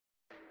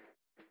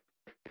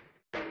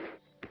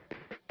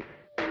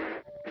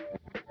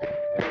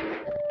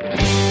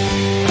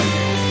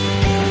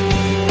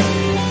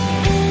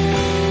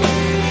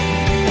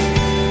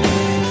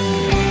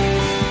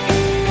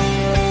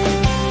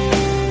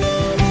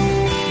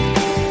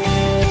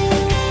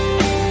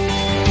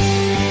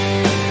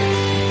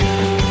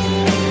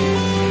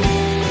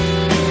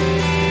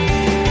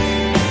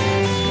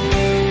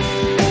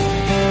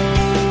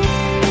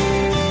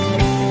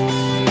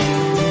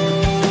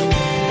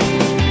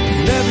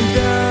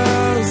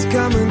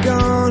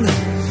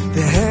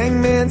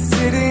hangman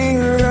sitting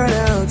right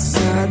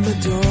outside my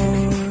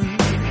door.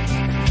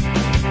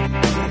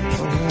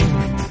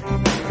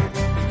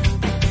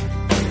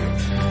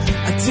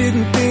 I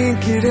didn't think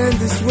it'd end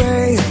this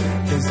way.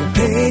 There's no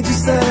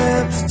pages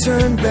left to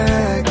turn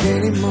back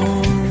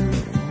anymore.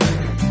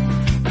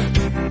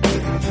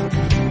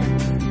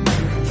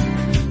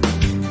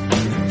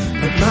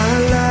 But my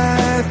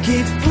life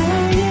keeps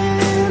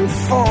playing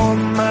before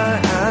my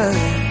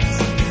eyes,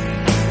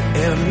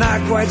 and I'm not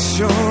quite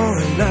sure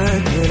I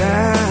like what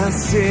I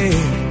see.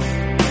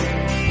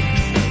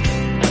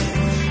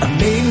 I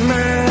made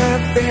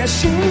my fair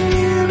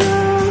share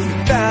of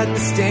bad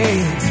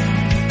mistakes,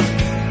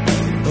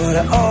 but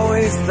I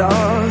always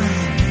thought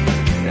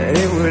that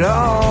it would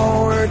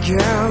all work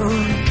out.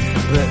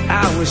 But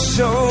I was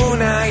so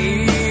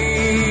naive,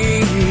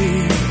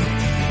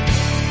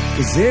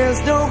 'cause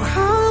there's no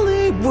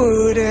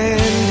Hollywood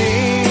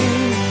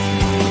ending,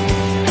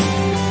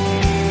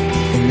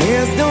 and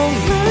there's no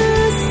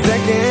last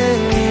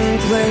second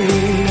play.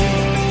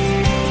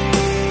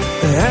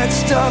 That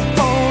stuff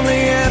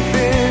only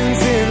happens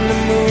in the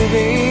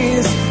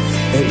movies.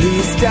 At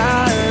least I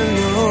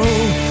know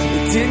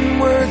it didn't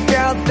work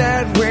out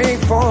that way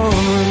for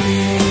me.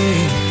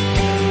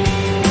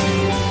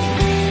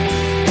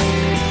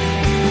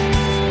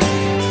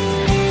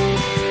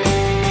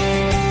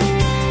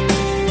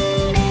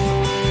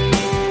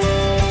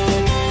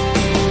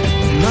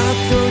 My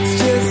throat's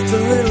just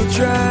a little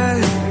dry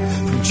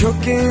from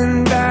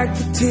choking back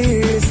the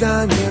tears I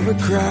never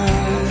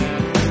cried.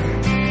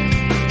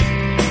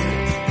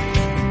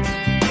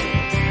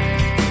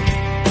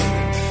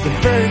 The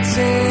verdict's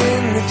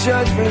in the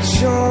judgment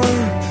shore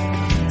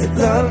that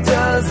love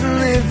doesn't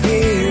live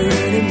here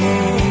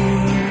anymore.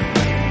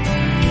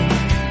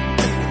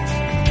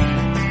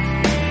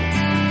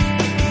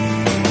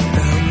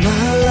 Now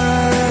my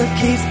life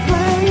keeps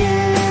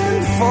playing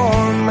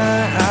before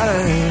my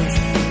eyes,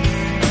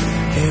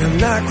 and I'm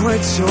not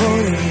quite sure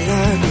that I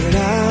like what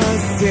I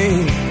see.